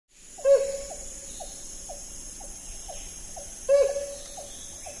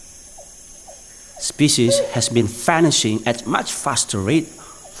species has been vanishing at much faster rate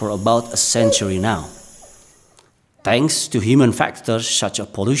for about a century now. Thanks to human factors such as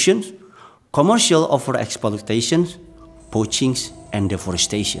pollution, commercial overexploitation, poaching, and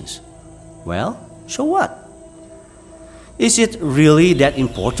deforestation. Well, so what? Is it really that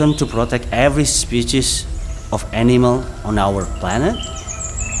important to protect every species of animal on our planet?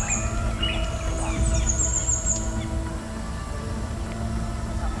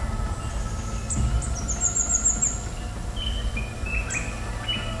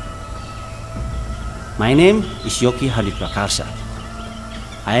 My name is Yoki Hadiprakarsa.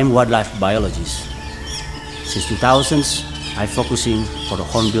 I am wildlife biologist. Since 2000s, I'm focusing for the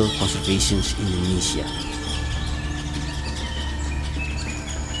hornbill conservation in Indonesia.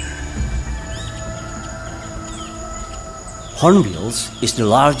 Hornbills is the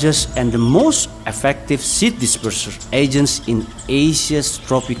largest and the most effective seed disperser agents in Asia's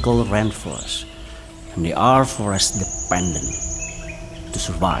tropical rainforests, and they are forest dependent to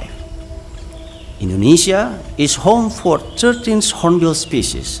survive. Indonesia is home for 13 hornbill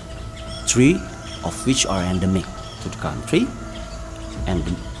species, 3 of which are endemic to the country, and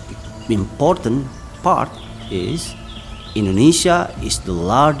the important part is Indonesia is the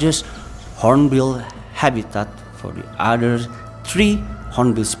largest hornbill habitat for the other 3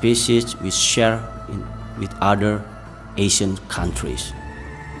 hornbill species we share with other Asian countries.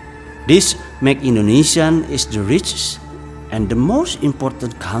 This makes Indonesia is the richest and the most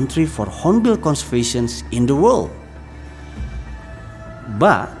important country for hornbill conservation in the world.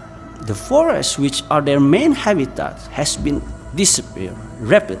 But the forests, which are their main habitat, has been disappearing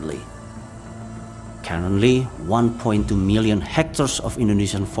rapidly. Currently, 1.2 million hectares of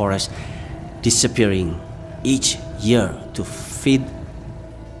Indonesian forest disappearing each year to feed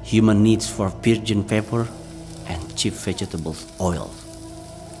human needs for virgin paper and cheap vegetable oil.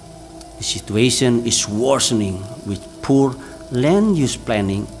 The situation is worsening with poor land use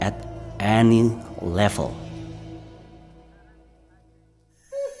planning at any level.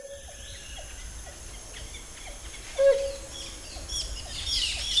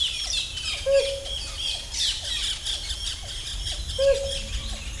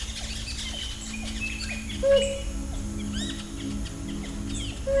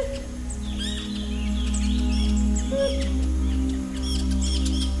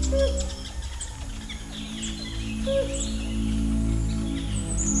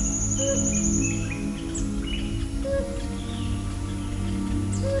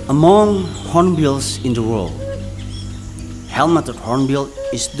 Among hornbills in the world, helmeted hornbill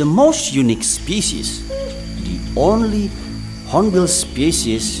is the most unique species, the only hornbill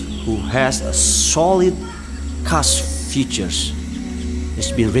species who has a solid casque features.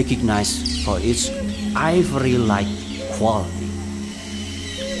 It's been recognized for its ivory-like quality.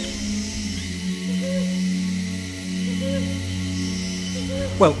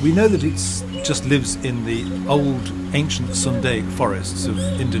 Well, we know that it just lives in the old ancient Sundaic forests of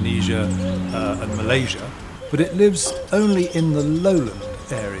Indonesia and Malaysia, but it lives only in the lowland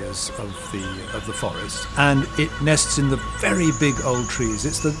areas of the forest, and it nests in the very big old trees.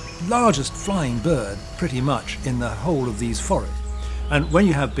 It's the largest flying bird pretty much in the whole of these forests. And when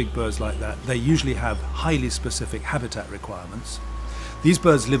you have big birds like that, they usually have highly specific habitat requirements. These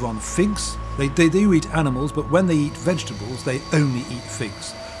birds live on figs. They do eat animals, but when they eat vegetables, they only eat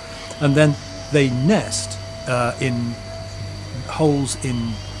figs. And then they nest in holes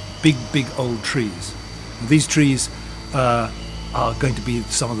in big old trees. And these trees are going to be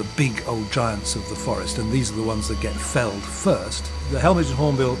some of the big old giants of the forest, and these are the ones that get felled first. The helmeted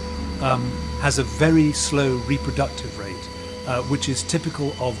hornbill has a very slow reproductive rate, which is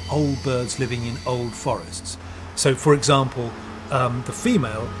typical of old birds living in old forests. So, for example, the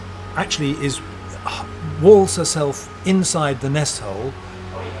female actually walls herself inside the nest hole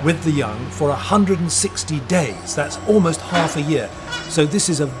with the young for 160 days. That's almost half a year. So this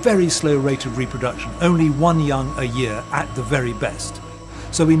is a very slow rate of reproduction, only 1 young a year at the very best.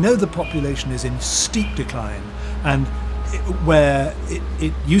 So we know the population is in steep decline, and where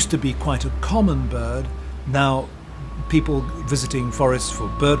it used to be quite a common bird, now people visiting forests for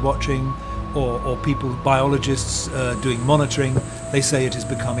bird watching, or people, biologists doing monitoring, they say it has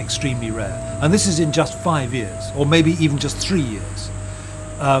become extremely rare. And this is in just 5 years, or maybe even just 3 years,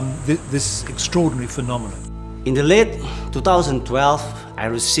 this extraordinary phenomenon. In the late 2012, I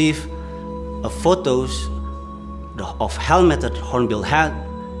received photos of helmeted hornbill head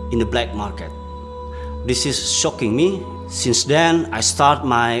in the black market. This is shocking me. Since then, I start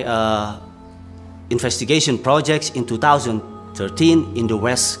my investigation projects in 2013 in the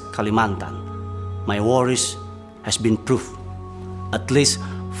West Kalimantan. My worries has been proved. At least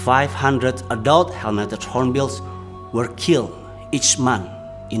 500 adult helmeted hornbills were killed each month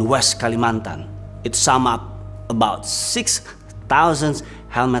in West Kalimantan. It sums up about 6,000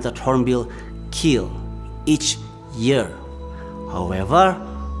 helmeted hornbill killed each year. However,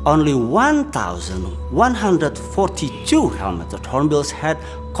 only 1,142 helmeted hornbills had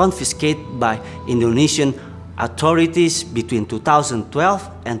confiscated by Indonesian authorities between 2012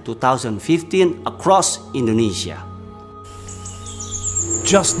 and 2015 across Indonesia.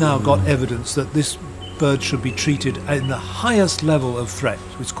 Just now got evidence that this bird should be treated in the highest level of threat.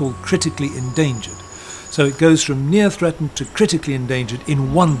 It's called critically endangered. So it goes from near threatened to critically endangered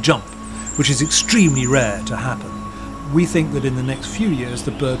in one jump, which is extremely rare to happen. We think that in the next few years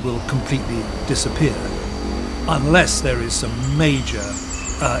the bird will completely disappear, unless there is some major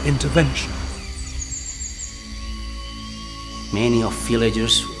intervention. Many of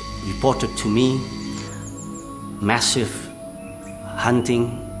villagers reported to me massive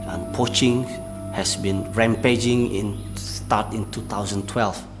hunting and poaching has been rampaging start in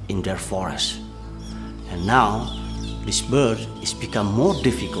 2012 in their forest. And now this bird is become more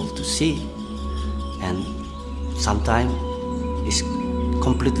difficult to see and sometimes it's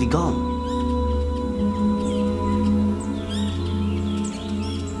completely gone.